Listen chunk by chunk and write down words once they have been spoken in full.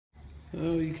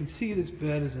So you can see this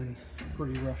bed is in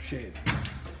pretty rough shape,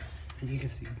 and you can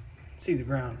see the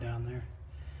ground down there,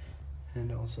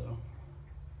 and also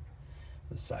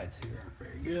the sides here aren't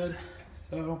very good.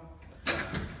 So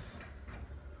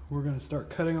we're going to start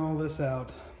cutting all this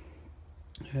out.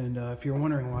 And if you're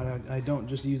wondering why I don't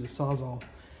just use a Sawzall,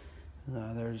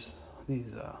 there's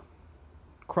these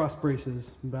cross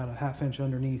braces about a 1/2 inch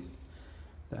underneath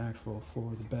the actual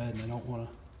floor of the bed, and I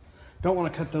don't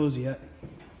want to cut those yet.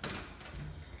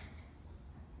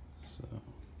 So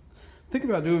thinking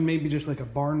about doing maybe just like a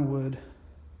barnwood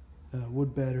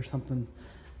wood bed or something,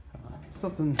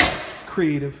 something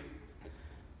creative,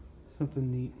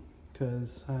 something neat,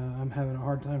 because I'm having a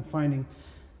hard time finding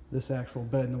this actual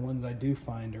bed, and the ones I do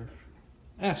find are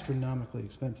astronomically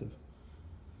expensive.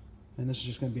 And this is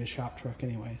just going to be a shop truck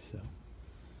anyway, so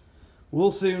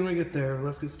we'll see when we get there.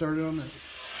 Let's get started on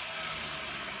this.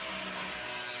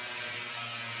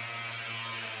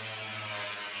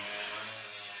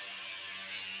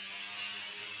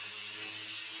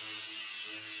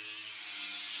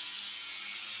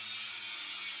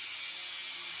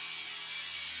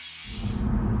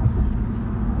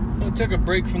 I took a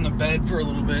break from the bed for a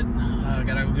little bit.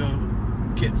 Gotta go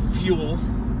get fuel,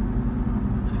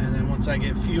 and then once I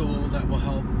get fuel, that will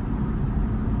help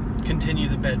continue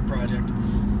the bed project.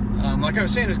 Like I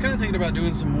was saying, I was kind of thinking about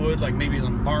doing some wood, like maybe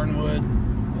some barn wood,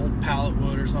 old pallet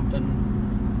wood or something,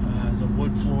 as a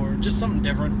wood floor, just something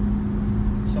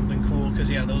different, something cool. Because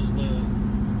yeah, those the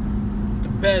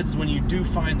beds, when you do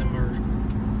find them, are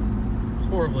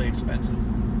horribly expensive.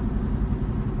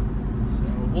 So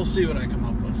we'll see what I come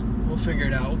up with. We'll figure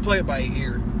it out. We'll play it by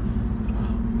ear.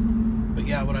 But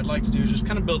yeah, what I'd like to do is just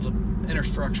kind of build an inner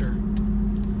structure,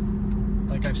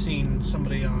 like I've seen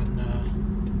somebody on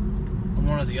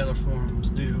one of the other forums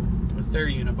do with their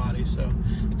unibody. So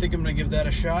I think I'm going to give that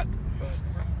a shot. But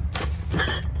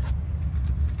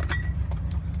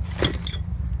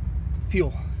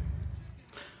fuel.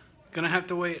 Gonna have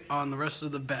to wait on the rest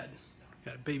of the bed.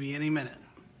 Got a baby any minute.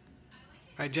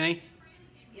 Right, Jenny?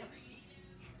 Yep.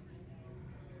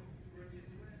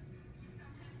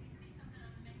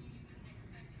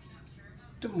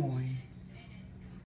 Des Moines.